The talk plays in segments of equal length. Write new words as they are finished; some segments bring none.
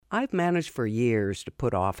I've managed for years to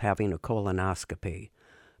put off having a colonoscopy,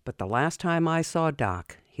 but the last time I saw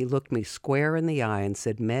Doc, he looked me square in the eye and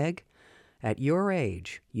said, "Meg, at your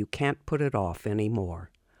age, you can't put it off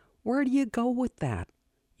anymore." Where do you go with that?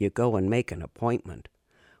 You go and make an appointment.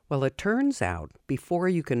 Well, it turns out, before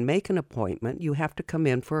you can make an appointment, you have to come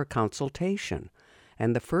in for a consultation.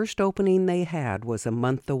 And the first opening they had was a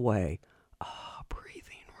month away.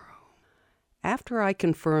 Breathing room. After I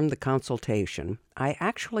confirmed the consultation, I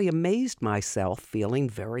actually amazed myself, feeling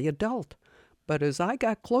very adult. But as I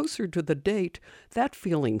got closer to the date, that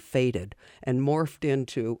feeling faded and morphed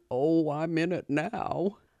into, "Oh, I'm in it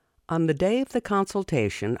now." On the day of the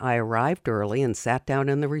consultation, I arrived early and sat down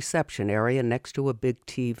in the reception area next to a big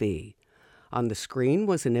TV. On the screen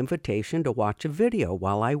was an invitation to watch a video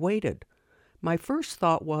while I waited. My first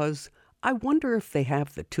thought was, I wonder if they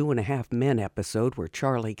have the 2.5 Men episode where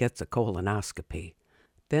Charlie gets a colonoscopy.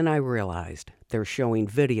 Then I realized they're showing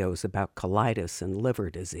videos about colitis and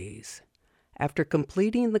liver disease. After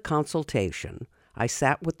completing the consultation, I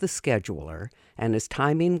sat with the scheduler, and as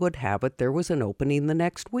timing would have it, there was an opening the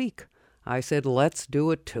next week. I said, let's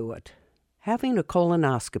do it to it. Having a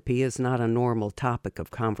colonoscopy is not a normal topic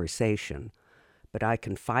of conversation, but I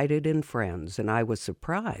confided in friends, and I was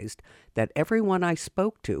surprised that everyone I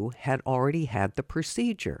spoke to had already had the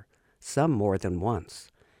procedure, some more than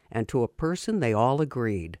once. And to a person, they all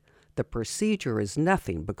agreed, the procedure is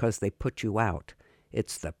nothing because they put you out.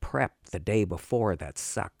 It's the prep the day before that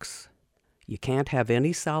sucks. You can't have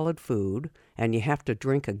any solid food, and you have to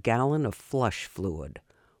drink a gallon of flush fluid,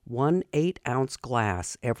 1 8-ounce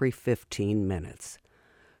glass every 15 minutes.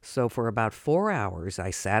 So for about 4 hours, I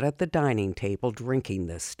sat at the dining table drinking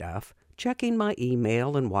this stuff, checking my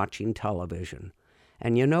email and watching television.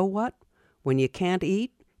 And you know what? When you can't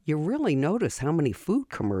eat, you really notice how many food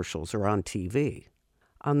commercials are on TV.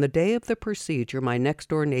 On the day of the procedure, my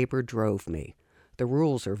next-door neighbor drove me. The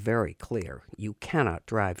rules are very clear. You cannot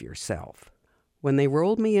drive yourself. When they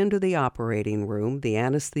rolled me into the operating room, the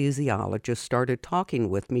anesthesiologist started talking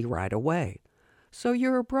with me right away. "So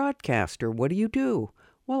you're a broadcaster. What do you do?"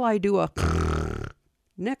 "Well, I do a..."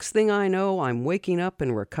 Next thing I know, I'm waking up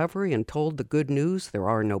in recovery and told the good news there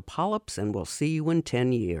are no polyps and we'll see you in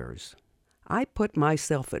 10 years. I put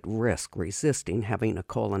myself at risk resisting having a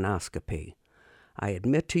colonoscopy. I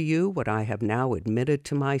admit to you what I have now admitted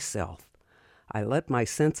to myself. I let my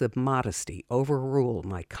sense of modesty overrule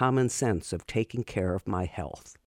my common sense of taking care of my health.